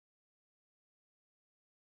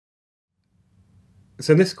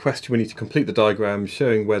So in this question we need to complete the diagram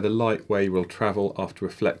showing where the light ray will travel after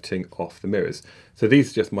reflecting off the mirrors. So these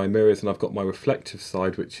are just my mirrors, and I've got my reflective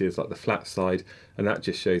side, which is like the flat side, and that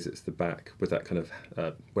just shows it's the back with that kind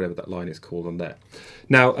of whatever that line is called on there.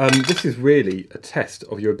 Now this is really a test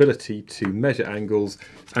of your ability to measure angles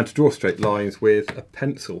and to draw straight lines with a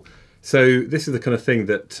pencil. So this is the kind of thing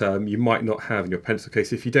that you might not have in your pencil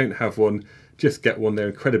case. If you don't have one, just get one. They're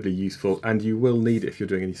incredibly useful, and you will need it if you're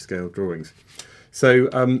doing any scale drawings. So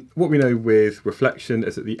what we know with reflection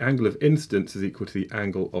is that the angle of incidence is equal to the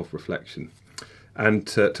angle of reflection. And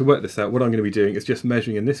to work this out, what I'm going to be doing is just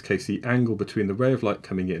measuring, in this case, the angle between the ray of light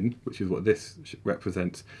coming in, which is what this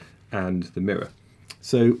represents, and the mirror.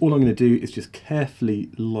 So all I'm going to do is just carefully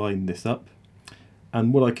line this up.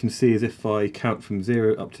 And what I can see is if I count from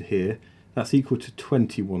 0 up to here, that's equal to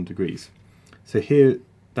 21 degrees. So here,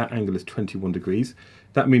 that angle is 21 degrees.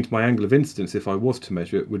 That means my angle of incidence, if I was to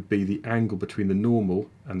measure it, would be the angle between the normal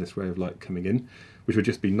and this ray of light coming in, which would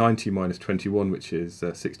just be 90 minus 21, which is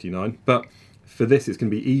 69. But for this, it's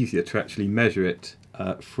going to be easier to actually measure it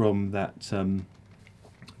from that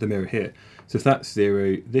the mirror here. So if that's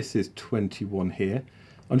 0, this is 21 here.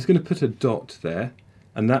 I'm just going to put a dot there,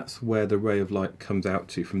 and that's where the ray of light comes out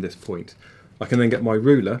to from this point. I can then get my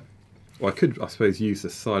ruler. Well, I could, I suppose, use the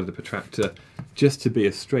side of the protractor just to be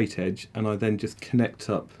a straight edge, and I then just connect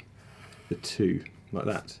up the two like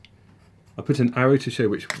that. I put an arrow to show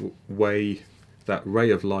which way that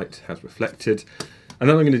ray of light has reflected, and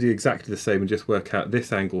then I'm going to do exactly the same and just work out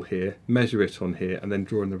this angle here, measure it on here, and then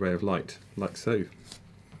draw in the ray of light, like so.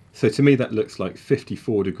 So to me that looks like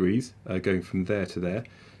 54 degrees, going from there to there.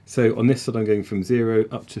 So on this side I'm going from 0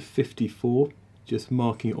 up to 54, just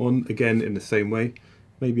marking on, again in the same way.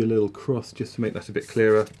 Maybe a little cross just to make that a bit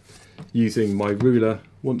clearer. Using my ruler,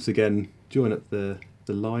 once again, join up the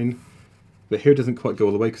line. But here it doesn't quite go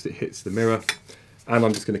all the way because it hits the mirror. And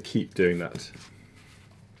I'm just going to keep doing that.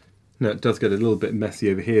 Now it does get a little bit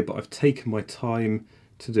messy over here, but I've taken my time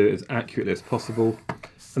to do it as accurately as possible.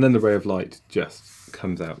 And then the ray of light just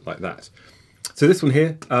comes out like that. So this one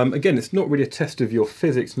here, again, it's not really a test of your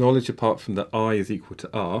physics knowledge apart from that I is equal to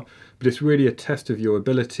R, but it's really a test of your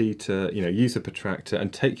ability to, use a protractor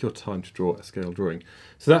and take your time to draw a scale drawing.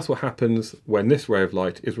 So that's what happens when this ray of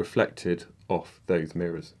light is reflected off those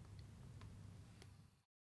mirrors.